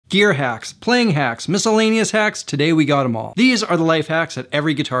Gear hacks, playing hacks, miscellaneous hacks, today we got them all. These are the life hacks that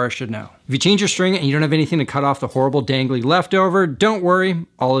every guitarist should know. If you change your string and you don't have anything to cut off the horrible dangly leftover, don't worry,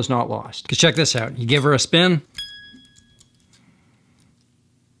 all is not lost. Because check this out, you give her a spin,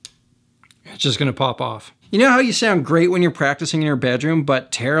 it's just gonna pop off. You know how you sound great when you're practicing in your bedroom, but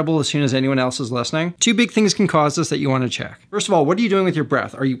terrible as soon as anyone else is listening? Two big things can cause this that you want to check. First of all, what are you doing with your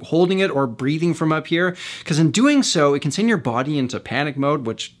breath? Are you holding it or breathing from up here? Because in doing so, it can send your body into panic mode,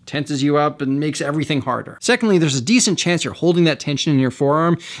 which tenses you up and makes everything harder. Secondly, there's a decent chance you're holding that tension in your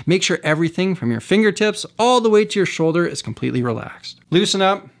forearm. Make sure everything from your fingertips all the way to your shoulder is completely relaxed. Loosen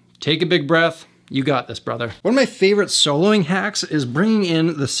up, take a big breath. You got this, brother. One of my favorite soloing hacks is bringing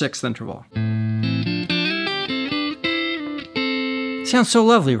in the sixth interval. Sounds so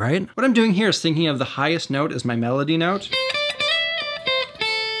lovely, right? What I'm doing here is thinking of the highest note as my melody note.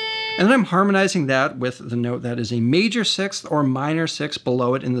 And then I'm harmonizing that with the note that is a major sixth or minor sixth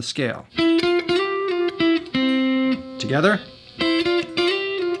below it in the scale. Together.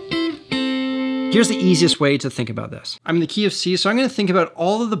 Here's the easiest way to think about this. I'm in the key of C, so I'm going to think about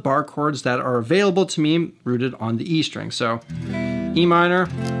all of the bar chords that are available to me rooted on the E string. So E minor,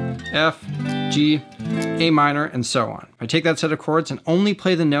 F, G, A minor, and so on. I take that set of chords and only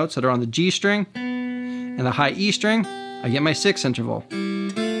play the notes that are on the G string and the high E string, I get my sixth interval.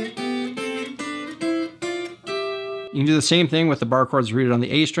 You can do the same thing with the bar chords rooted on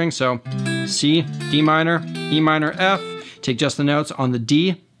the A string, so C, D minor, E minor, F, take just the notes on the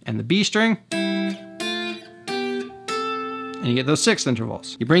D and the B string, and you get those sixth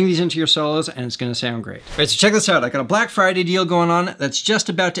intervals. You bring these into your solos and it's gonna sound great. All right, so check this out. I got a Black Friday deal going on that's just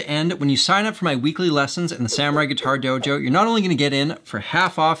about to end. When you sign up for my weekly lessons in the Samurai Guitar Dojo, you're not only gonna get in for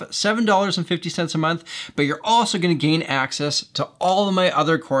half off, $7.50 a month, but you're also gonna gain access to all of my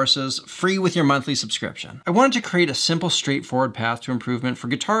other courses free with your monthly subscription. I wanted to create a simple, straightforward path to improvement for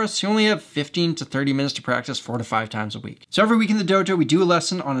guitarists who only have 15 to 30 minutes to practice 4 to 5 times a week. So every week in the dojo, we do a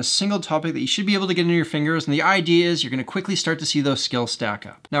lesson on a single topic that you should be able to get into your fingers, and the idea is you're gonna quickly start to see those skills stack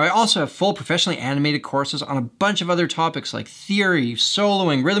up. Now, I also have full professionally animated courses on a bunch of other topics like theory,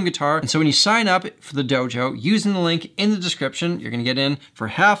 soloing, rhythm guitar. And so when you sign up for the dojo, using the link in the description, you're gonna get in for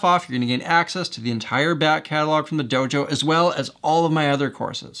half off. You're gonna gain access to the entire back catalog from the dojo, as well as all of my other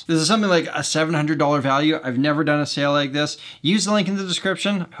courses. This is something like a $700 value. I've never done a sale like this. Use the link in the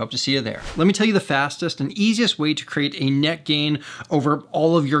description. I hope to see you there. Let me tell you the fastest and easiest way to create a net gain over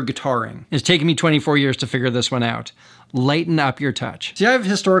all of your guitaring. It's taken me 24 years to figure this one out. Lighten up your touch. See, I've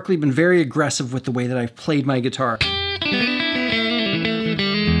historically been very aggressive with the way that I've played my guitar.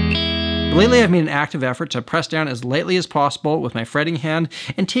 Lately, I've made an active effort to press down as lightly as possible with my fretting hand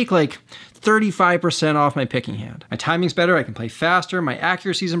and take like 35% off my picking hand. My timing's better, I can play faster, my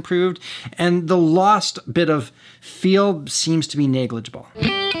accuracy's improved, and the lost bit of feel seems to be negligible.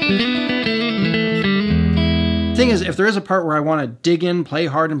 Thing is, if there is a part where I want to dig in, play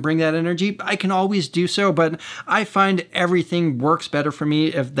hard, and bring that energy, I can always do so, but I find everything works better for me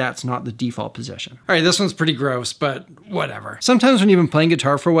if that's not the default position. All right, this one's pretty gross, but whatever. Sometimes when you've been playing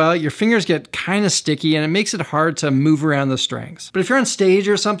guitar for a while, your fingers get kind of sticky and it makes it hard to move around the strings. But if you're on stage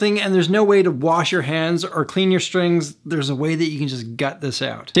or something and there's no way to wash your hands or clean your strings, there's a way that you can just gut this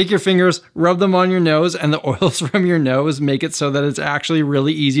out. Take your fingers, rub them on your nose, and the oils from your nose make it so that it's actually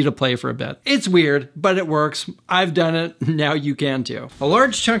really easy to play for a bit. It's weird, but it works. I've done it, now you can too. A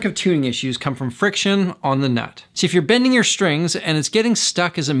large chunk of tuning issues come from friction on the nut. See, if you're bending your strings and it's getting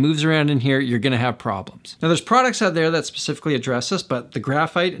stuck as it moves around in here, you're gonna have problems. Now there's products out there that specifically address this, but the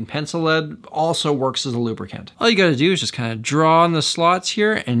graphite and pencil lead also works as a lubricant. All you gotta do is just kind of draw on the slots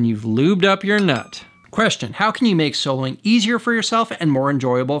here and you've lubed up your nut. Question, how can you make soloing easier for yourself and more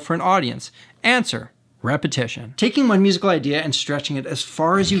enjoyable for an audience? Answer, repetition. Taking one musical idea and stretching it as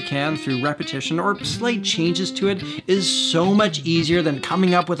far as you can through repetition or slight changes to it is so much easier than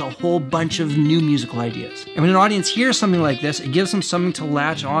coming up with a whole bunch of new musical ideas. And when an audience hears something like this, it gives them something to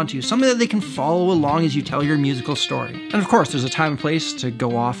latch onto, something that they can follow along as you tell your musical story. And of course, there's a time and place to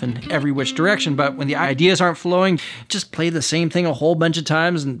go off in every which direction, but when the ideas aren't flowing, just play the same thing a whole bunch of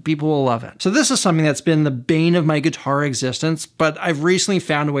times and people will love it. So this is something that's been the bane of my guitar existence, but I've recently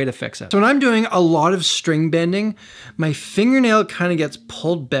found a way to fix it. So when I'm doing a lot of string bending, my fingernail kind of gets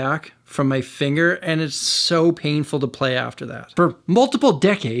pulled back from my finger and it's so painful to play after that. For multiple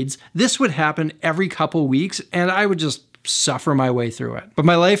decades, this would happen every couple weeks and I would just suffer my way through it. But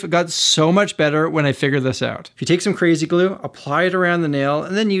my life got so much better when I figured this out. If you take some crazy glue, apply it around the nail,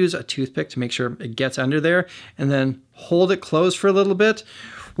 and then use a toothpick to make sure it gets under there, and then hold it closed for a little bit.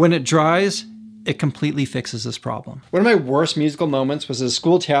 When it dries, it completely fixes this problem. One of my worst musical moments was at a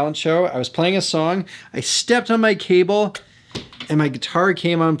school talent show. I was playing a song, I stepped on my cable, and my guitar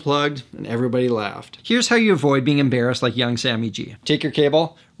came unplugged and everybody laughed. Here's how you avoid being embarrassed like young Sammy G. Take your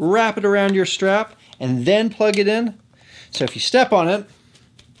cable, wrap it around your strap, and then plug it in. So if you step on it,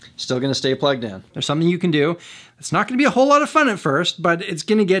 it's still gonna stay plugged in. There's something you can do. It's not gonna be a whole lot of fun at first, but it's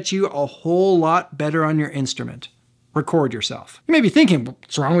gonna get you a whole lot better on your instrument. Record yourself. You may be thinking,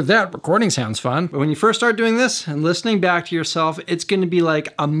 what's wrong with that? Recording sounds fun. But when you first start doing this and listening back to yourself, it's going to be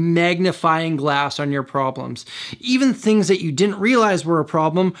like a magnifying glass on your problems. Even things that you didn't realize were a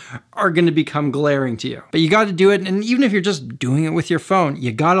problem are going to become glaring to you. But you got to do it, and even if you're just doing it with your phone,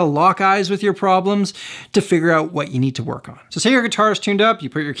 you got to lock eyes with your problems to figure out what you need to work on. So say your guitar is tuned up, you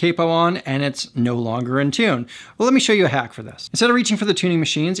put your capo on, and it's no longer in tune. Well, let me show you a hack for this. Instead of reaching for the tuning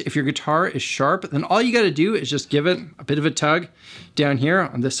machines, if your guitar is sharp, then all you got to do is just give it a bit of a tug down here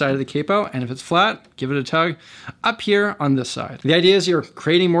on this side of the capo, and if it's flat, give it a tug up here on this side. The idea is you're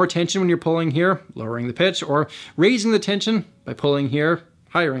creating more tension when you're pulling here, lowering the pitch, or raising the tension by pulling here,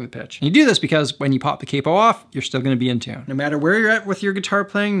 highering the pitch. And you do this because when you pop the capo off, you're still going to be in tune. No matter where you're at with your guitar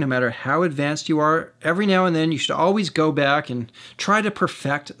playing, no matter how advanced you are, every now and then you should always go back and try to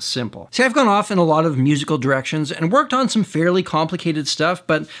perfect simple. See, I've gone off in a lot of musical directions and worked on some fairly complicated stuff,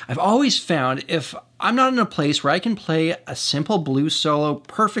 but I've always found if I'm not in a place where I can play a simple blues solo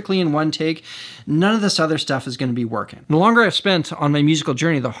perfectly in one take, none of this other stuff is going to be working. The longer I've spent on my musical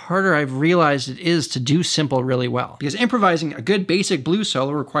journey, the harder I've realized it is to do simple really well. Because improvising a good basic blues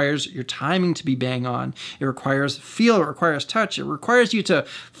solo requires your timing to be bang on. It requires feel, it requires touch, it requires you to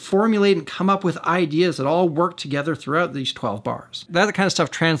formulate and come up with ideas that all work together throughout these 12 bars. That kind of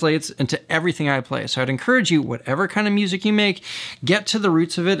stuff translates into everything I play. So I'd encourage you, whatever kind of music you make, get to the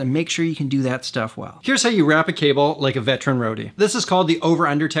roots of it and make sure you can do that stuff well. Here's how you wrap a cable like a veteran roadie. This is called the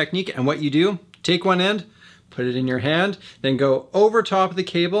over-under technique, and what you do, take one end, put it in your hand, then go over top of the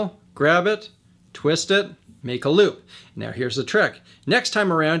cable, grab it, twist it, make a loop. Now here's the trick. Next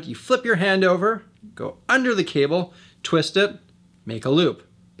time around, you flip your hand over, go under the cable, twist it, make a loop.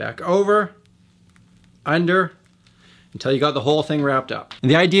 Back over, under, until you got the whole thing wrapped up.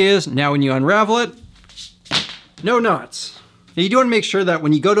 And the idea is, now when you unravel it, no knots. Now you do want to make sure that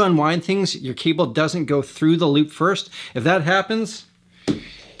when you go to unwind things, your cable doesn't go through the loop first. If that happens,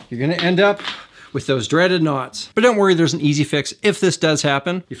 you're going to end up with those dreaded knots. But don't worry, there's an easy fix if this does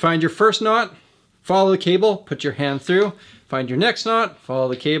happen. You find your first knot, follow the cable, put your hand through, find your next knot, follow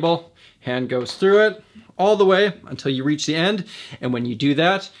the cable, hand goes through it all the way until you reach the end. And when you do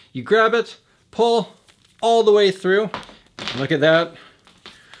that, you grab it, pull all the way through. Look at that.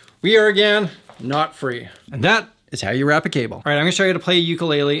 We are again knot free. And that is how you wrap a cable. All right, I'm gonna show you how to play a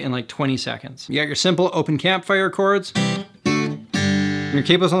ukulele in like 20 seconds. You got your simple open campfire chords. When your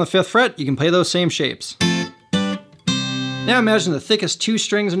cable's on the 5th fret, you can play those same shapes. Now imagine the thickest 2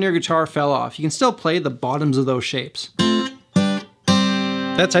 strings on your guitar fell off. You can still play the bottoms of those shapes.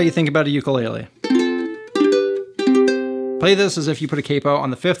 That's how you think about a ukulele. Play this as if you put a capo on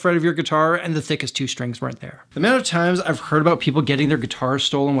the 5th fret of your guitar and the thickest 2 strings weren't there. The amount of times I've heard about people getting their guitars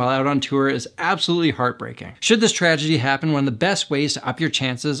stolen while out on tour is absolutely heartbreaking. Should this tragedy happen, one of the best ways to up your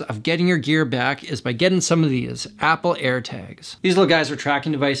chances of getting your gear back is by getting some of these Apple AirTags. These little guys are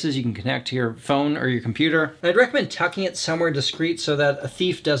tracking devices you can connect to your phone or your computer. I'd recommend tucking it somewhere discreet so that a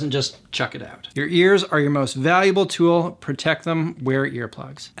thief doesn't just chuck it out. Your ears are your most valuable tool. Protect them, wear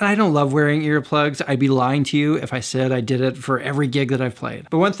earplugs. And I don't love wearing earplugs. I'd be lying to you if I said I did it for every gig that I've played.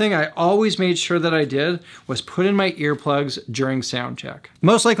 But one thing I always made sure that I did was put in my earplugs during sound check.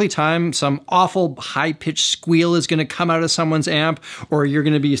 Most likely time, some awful high-pitched squeal is gonna come out of someone's amp, or you're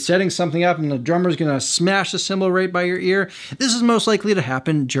gonna be setting something up and the drummer's gonna smash the cymbal right by your ear. This is most likely to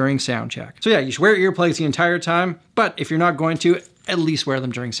happen during sound check. So yeah, you should wear earplugs the entire time, but if you're not going to, at least wear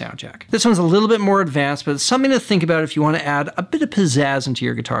them during sound check. This one's a little bit more advanced, but it's something to think about if you want to add a bit of pizzazz into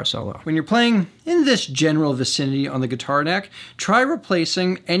your guitar solo. When you're playing in this general vicinity on the guitar neck, try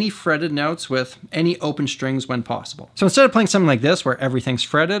replacing any fretted notes with any open strings when possible. So instead of playing something like this where everything's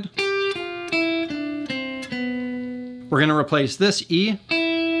fretted, we're going to replace this E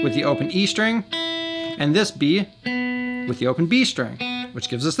with the open E string and this B with the open B string, which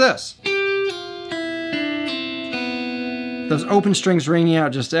gives us this. Those open strings ringing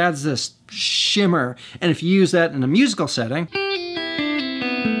out just adds this shimmer, and if you use that in a musical setting.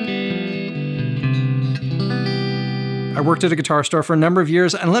 I worked at a guitar store for a number of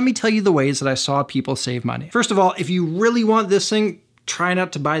years, and let me tell you the ways that I saw people save money. First of all, if you really want this thing try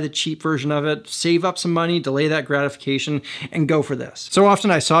not to buy the cheap version of it, save up some money, delay that gratification, and go for this. So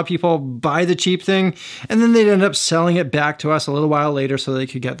often I saw people buy the cheap thing, and then they'd end up selling it back to us a little while later so they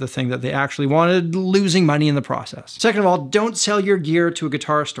could get the thing that they actually wanted, losing money in the process. Second of all, don't sell your gear to a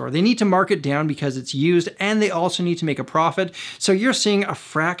guitar store. They need to mark it down because it's used, and they also need to make a profit, so you're seeing a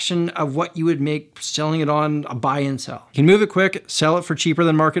fraction of what you would make selling it on a buy and sell. You can move it quick, sell it for cheaper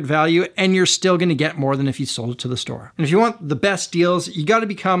than market value, and you're still going to get more than if you sold it to the store. And if you want the best deals, you got to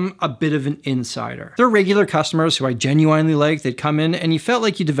become a bit of an insider. They're regular customers who I genuinely like. They'd come in and you felt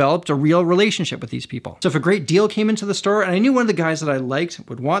like you developed a real relationship with these people. So if a great deal came into the store and I knew one of the guys that I liked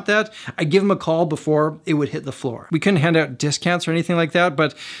would want that, I'd give him a call before it would hit the floor. We couldn't hand out discounts or anything like that,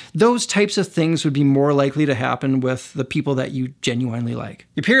 but those types of things would be more likely to happen with the people that you genuinely like.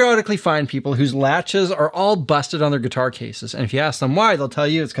 You periodically find people whose latches are all busted on their guitar cases, and if you ask them why, they'll tell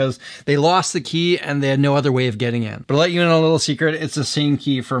you it's because they lost the key and they had no other way of getting in. But I'll let you in on a little secret, it's the same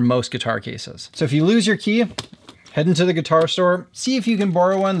key for most guitar cases. So if you lose your key, head into the guitar store, see if you can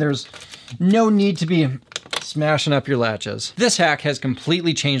borrow one. There's no need to be smashing up your latches. This hack has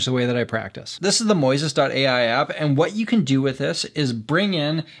completely changed the way that I practice. This is the Moises.ai app, and what you can do with this is bring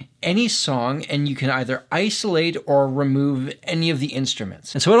in any song and you can either isolate or remove any of the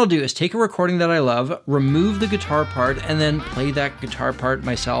instruments. And so what I'll do is take a recording that I love, remove the guitar part, and then play that guitar part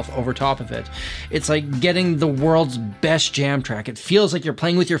myself over top of it. It's like getting the world's best jam track. It feels like you're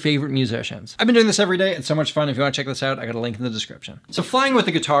playing with your favorite musicians. I've been doing this every day. It's so much fun. If you want to check this out, I got a link in the description. So flying with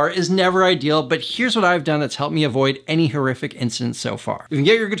the guitar is never ideal, but here's what I've done that's helped me avoid any horrific incidents so far. You can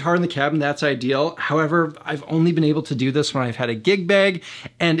get your guitar in the cabin, that's ideal. However, I've only been able to do this when I've had a gig bag,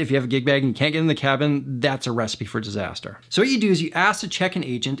 and if you have a gig bag and you can't get in the cabin, that's a recipe for disaster. So what you do is you ask to check an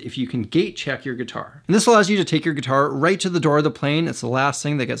agent if you can gate check your guitar. And this allows you to take your guitar right to the door of the plane. It's the last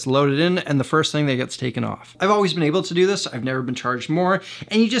thing that gets loaded in and the first thing that gets taken off. I've always been able to do this. I've never been charged more,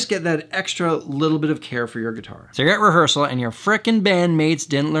 and you just get that extra little bit of care for your guitar. So you're at rehearsal and your frickin' bandmates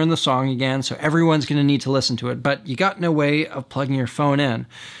didn't learn the song again, so everyone's gonna need to listen to it, but you got no way of plugging your phone in.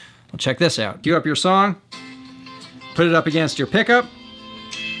 Well, check this out. Cue up your song, put it up against your pickup,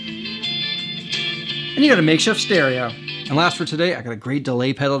 and you got a makeshift stereo. And last for today, I got a great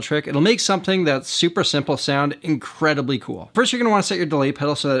delay pedal trick. It'll make something that's super simple sound incredibly cool. First, you're gonna wanna set your delay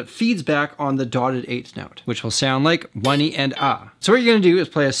pedal so that it feeds back on the dotted 8th note, which will sound like 1E and ah. So what you're gonna do is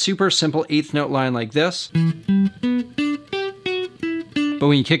play a super simple 8th note line like this. But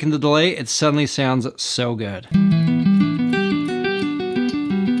when you kick in the delay, it suddenly sounds so good.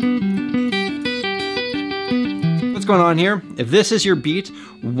 What's going on here? If this is your beat,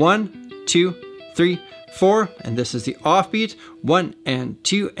 1, 2, 3, 4, and this is the off beat, 1 and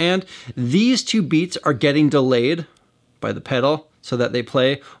 2, and these two beats are getting delayed by the pedal so that they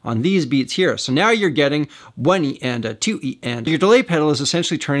play on these beats here. So now you're getting 1E and a 2E and. Your delay pedal is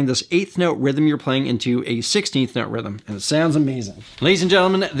essentially turning this 8th note rhythm you're playing into a 16th note rhythm, and it sounds amazing. Ladies and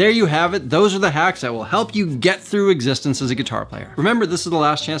gentlemen, there you have it. Those are the hacks that will help you get through existence as a guitar player. Remember, this is the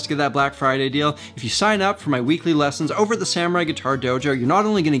last chance to get that Black Friday deal. If you sign up for my weekly lessons over at the Samurai Guitar Dojo, you're not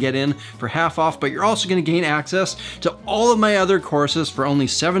only gonna get in for half off, but you're also gonna gain access to all of my other courses for only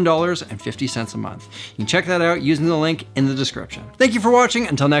 $7.50 a month. You can check that out using the link in the description. Thank you for watching.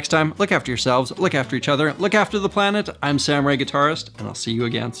 Until next time, look after yourselves, look after each other, look after the planet. I'm Samurai Guitarist, and I'll see you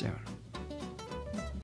again soon.